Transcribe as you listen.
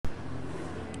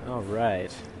All right.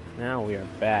 Now we are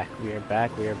back. We are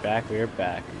back. We are back. We are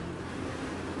back.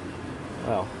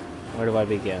 Well, where do I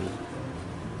begin?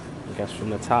 I guess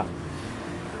from the top.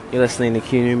 You're listening to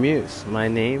Kinu Muse. My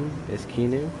name is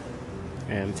Kinu,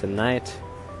 and tonight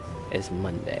is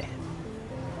Monday,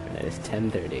 and it is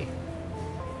 10:30.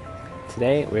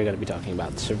 Today we're going to be talking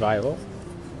about survival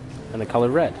and the color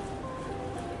red.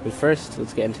 But first,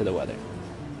 let's get into the weather.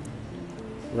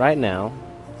 Right now,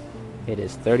 it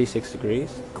is 36 degrees,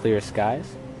 clear skies.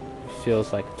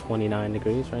 Feels like 29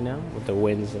 degrees right now, with the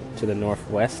winds to the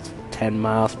northwest, 10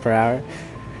 miles per hour.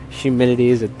 Humidity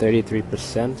is at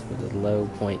 33%, with a low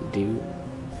point dew,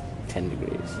 10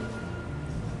 degrees.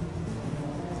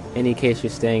 In case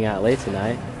you're staying out late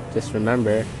tonight, just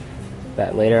remember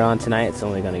that later on tonight, it's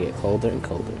only going to get colder and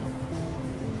colder.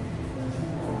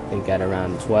 I think at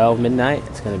around 12 midnight,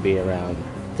 it's going to be around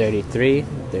 33,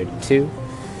 32.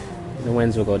 The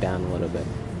winds will go down a little bit.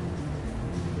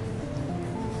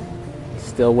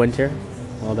 Still winter,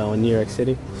 although in New York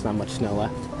City, there's not much snow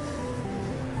left.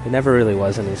 There never really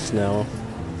was any snow.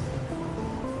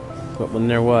 But when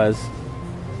there was,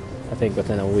 I think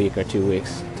within a week or 2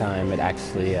 weeks' time, it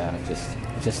actually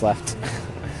just left.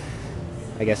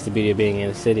 I guess the beauty of being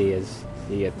in a city is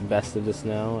you get the best of the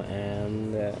snow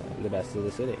and the best of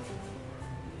the city.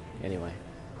 Anyway,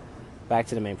 back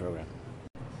to the main program.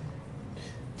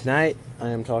 Tonight, I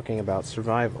am talking about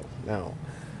survival. Now,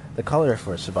 the color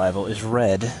for survival is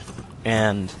red,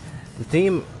 and the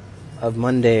theme of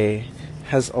Monday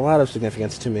has a lot of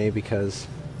significance to me because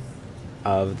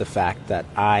of the fact that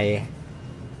I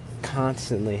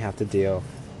constantly have to deal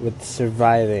with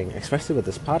surviving, especially with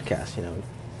this podcast. You know,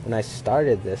 when I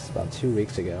started this about 2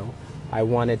 weeks ago, I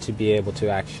wanted to be able to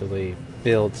actually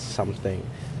build something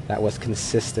that was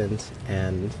consistent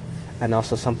and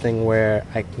also something where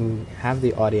I can have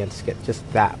the audience get just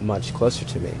that much closer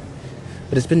to me.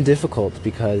 But it's been difficult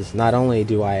because not only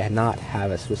do I not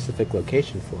have a specific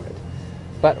location for it,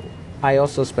 but I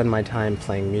also spend my time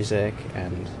playing music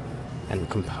and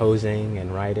composing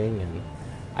and writing, and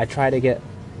I try to get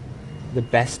the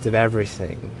best of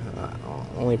everything.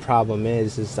 Only problem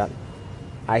is that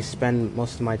I spend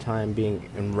most of my time being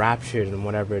enraptured in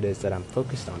whatever it is that I'm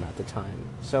focused on at the time.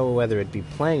 So whether it be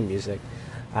playing music,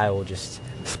 I will just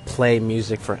play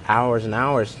music for hours and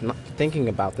hours, not thinking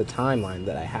about the timeline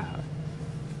that I have.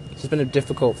 It's been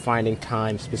difficult finding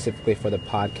time specifically for the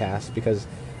podcast because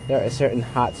there are certain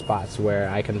hot spots where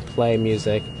I can play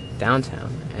music downtown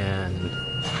and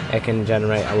it can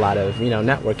generate a lot of,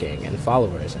 networking and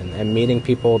followers and meeting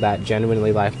people that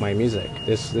genuinely like my music.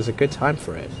 There's a good time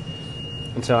for it.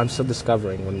 And so I'm still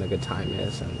discovering when the good time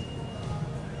is. And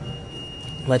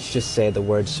let's just say the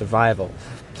word survival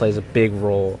plays a big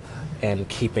role in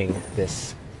keeping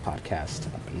this podcast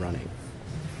up and running.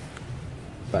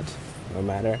 But no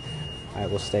matter, I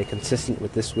will stay consistent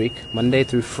with this week. Monday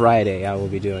through Friday, I will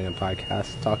be doing a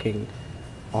podcast talking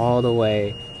all the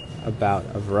way about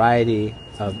a variety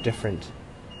of different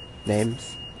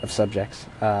names of subjects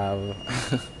and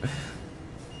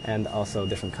also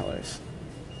different colors.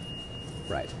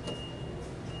 Right.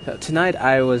 So tonight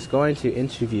I was going to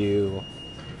interview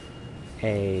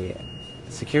a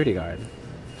security guard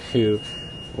who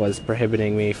was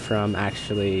prohibiting me from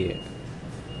actually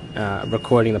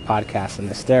recording the podcast in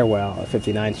the stairwell at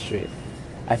 59th Street.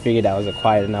 I figured that was a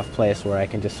quiet enough place where I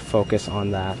can just focus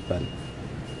on that, but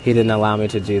he didn't allow me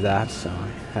to do that, so I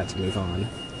had to move on.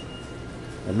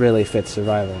 It really fits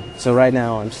survival. So right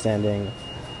now I'm standing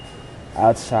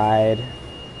outside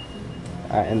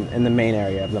in the main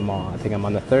area of the mall. I think I'm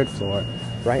on the 3rd floor,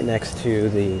 right next to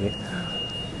the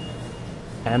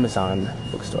Amazon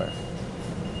bookstore.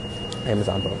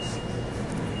 Amazon books.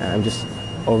 And I'm just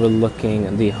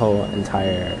overlooking the whole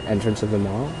entire entrance of the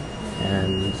mall,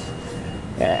 and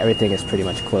everything is pretty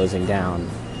much closing down.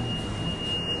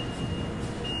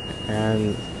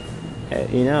 And it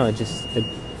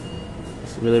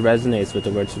really resonates with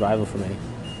the word survival for me.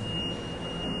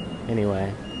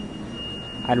 Anyway,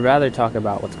 I'd rather talk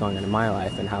about what's going on in my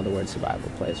life and how the word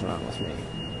survival plays around with me.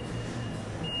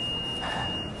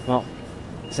 Well,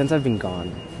 since I've been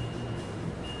gone,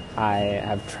 I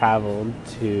have traveled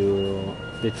to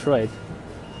Detroit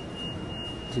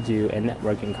to do a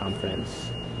networking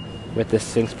conference with the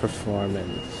Sphinx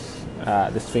Performance,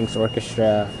 the Sphinx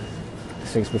Orchestra, the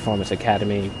Sphinx Performance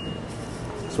Academy,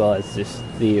 as well as just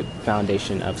the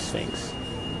foundation of Sphinx.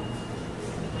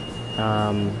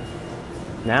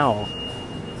 Now,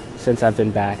 since I've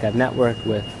been back, I've networked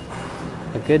with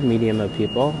a good medium of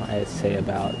people. I'd say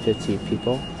about 15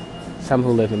 people. Some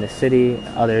who live in the city,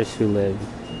 others who live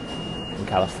in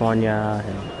California,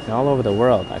 and all over the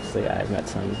world, actually. I've met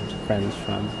some friends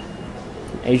from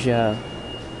from Asia,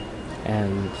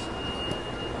 and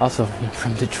also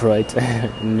from Detroit,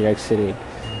 New York City,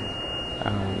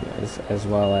 as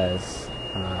well as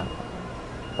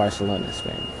Barcelona,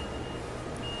 Spain.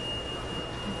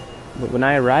 But when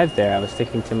I arrived there, I was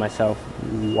thinking to myself,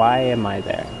 why am I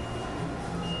there?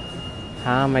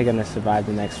 How am I going to survive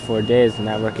the next 4 days of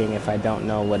networking if I don't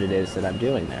know what it is that I'm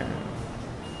doing there?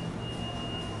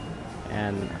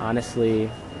 And honestly,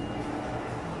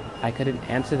 I couldn't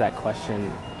answer that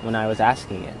question when I was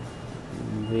asking it.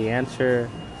 The answer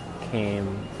came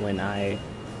when I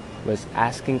was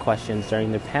asking questions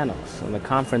during the panels. In the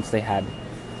conference, they had,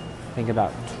 I think,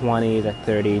 about 20 to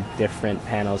 30 different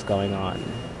panels going on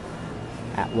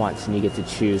at once, and you get to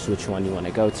choose which one you want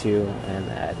to go to, and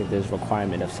I think there's a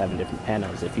requirement of 7 different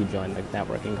panels if you join the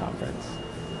networking conference.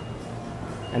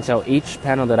 And so each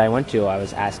panel that I went to, I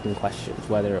was asking questions,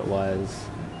 whether it was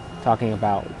talking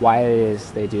about why it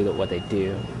is they do what they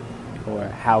do, or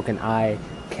how can I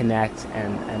connect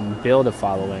and build a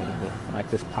following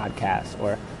like this podcast,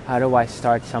 or how do I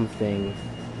start something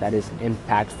that is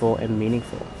impactful and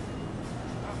meaningful.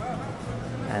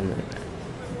 And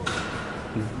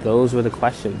those were the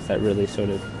questions that really sort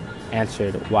of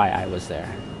answered why I was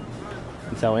there.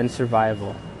 And so in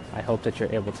survival, I hope that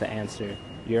you're able to answer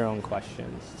your own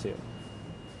questions too.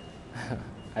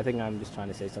 I think I'm just trying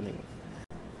to say something.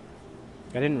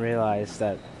 I didn't realize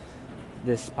that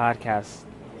this podcast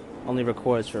only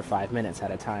records for 5 minutes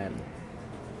at a time.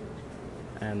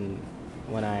 And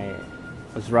when I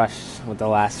was rushed with the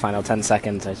last final 10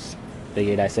 seconds, I just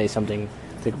figured I'd say something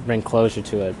to bring closure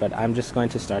to it, but I'm just going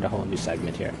to start a whole new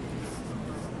segment here.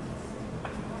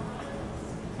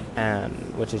 And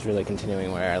which is really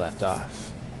continuing where I left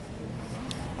off.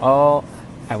 All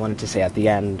I wanted to say at the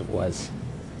end was,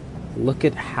 look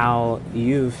at how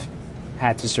you've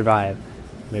had to survive,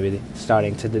 maybe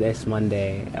starting to this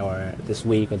Monday, or this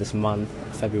week, or this month,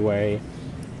 February,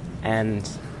 and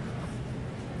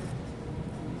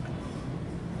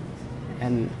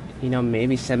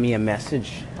maybe send me a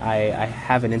message. I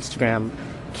have an Instagram,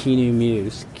 Keanu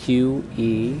Muse,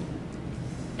 QENU_MUSE.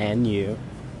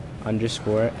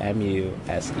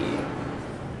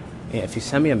 If you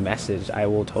send me a message, I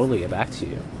will totally get back to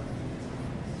you.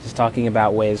 Just talking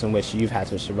about ways in which you've had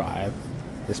to survive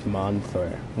this month, or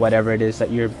whatever it is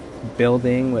that you're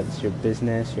building, whether it's your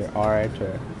business, your art,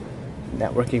 or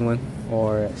networking with,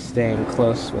 or staying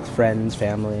close with friends,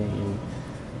 family, and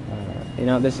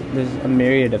there's a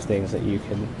myriad of things that you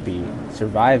can be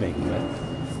surviving with.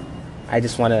 I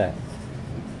just want to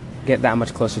get that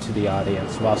much closer to the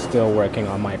audience while still working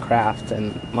on my craft,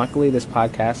 and luckily this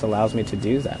podcast allows me to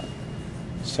do that.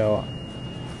 So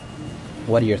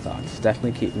what are your thoughts?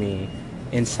 Definitely keep me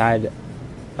inside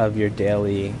of your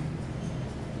daily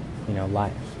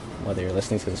life, whether you're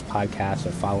listening to this podcast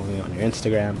or following me on your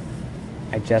Instagram.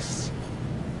 I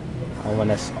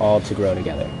want us all to grow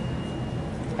together.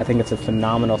 I think it's a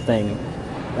phenomenal thing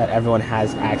that everyone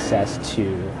has access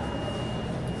to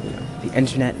the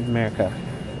internet in America.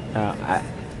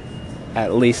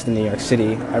 At least in New York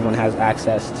City, everyone has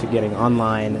access to getting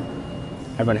online.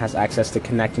 Everyone has access to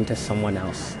connecting to someone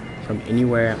else from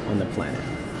anywhere on the planet.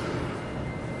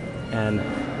 And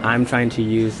I'm trying to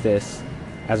use this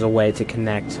as a way to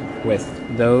connect with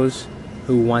those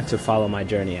who want to follow my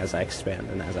journey as I expand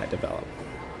and as I develop.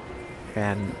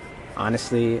 And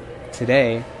honestly,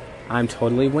 today, I'm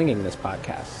totally winging this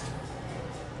podcast.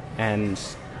 And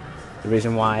the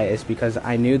reason why is because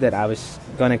I knew that I was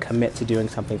going to commit to doing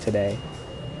something today.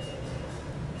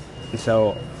 And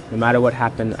so, no matter what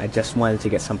happened, I just wanted to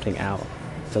get something out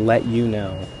to let you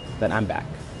know that I'm back.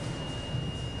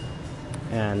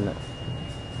 And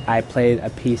I played a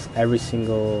piece every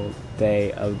single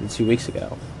day of the 2 weeks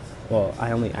ago. Well,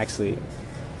 I only actually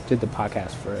did the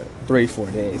podcast for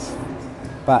 3-4 days.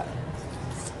 But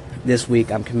this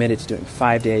week I'm committed to doing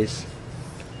 5 days,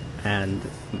 and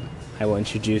I will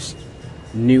introduce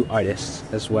new artists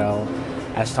as well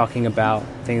as talking about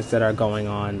things that are going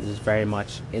on just very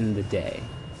much in the day.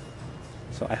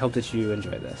 So I hope that you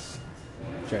enjoy this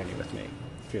journey with me,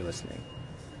 if you're listening.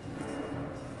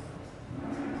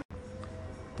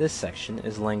 This section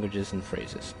is languages and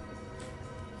phrases.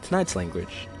 Tonight's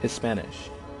language is Spanish.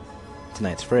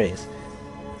 Tonight's phrase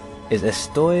is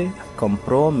estoy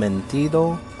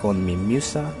comprometido con mi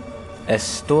musa.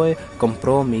 Estoy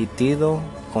comprometido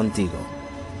contigo.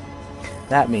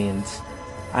 That means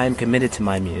I am committed to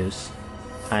my muse.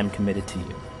 I am committed to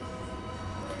you.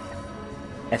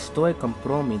 Estoy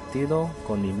comprometido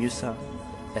con mi musa.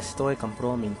 Estoy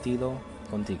comprometido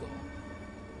contigo.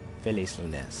 Feliz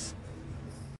lunes.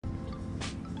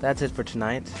 That's it for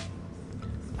tonight.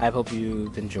 I hope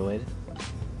you've enjoyed.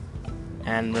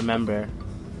 And remember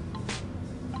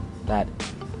that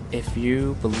if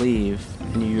you believe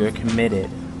and you are committed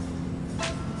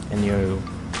and you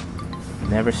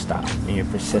never stop and you're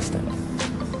persistent,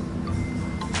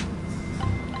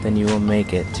 then you will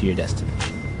make it to your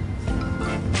destination.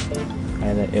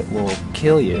 Either it will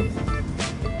kill you,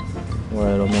 or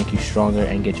it'll make you stronger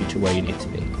and get you to where you need to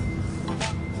be.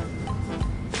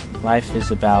 Life is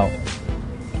about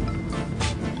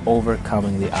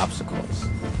overcoming the obstacles,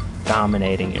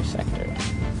 dominating your sector,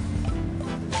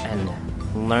 and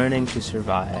learning to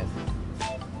survive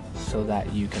so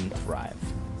that you can thrive.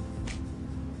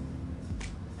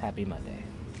 Happy Monday.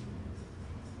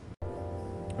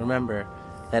 Remember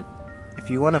that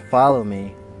if you want to follow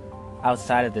me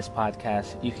outside of this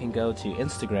podcast, you can go to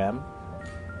Instagram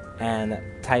and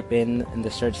type in the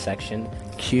search section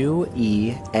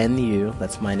QENU,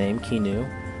 that's my name, Kinu,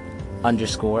 _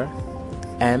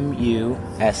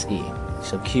 MUSE.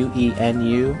 So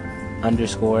QENU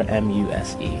 _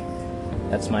 MUSE.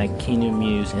 That's my Kinu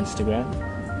Muse Instagram.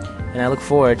 And I look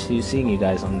forward to seeing you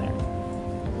guys on there.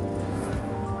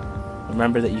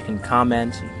 Remember that you can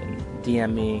comment, you can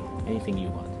DM me, anything you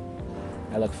want.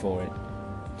 I look forward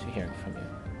to hearing from you.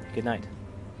 Good night.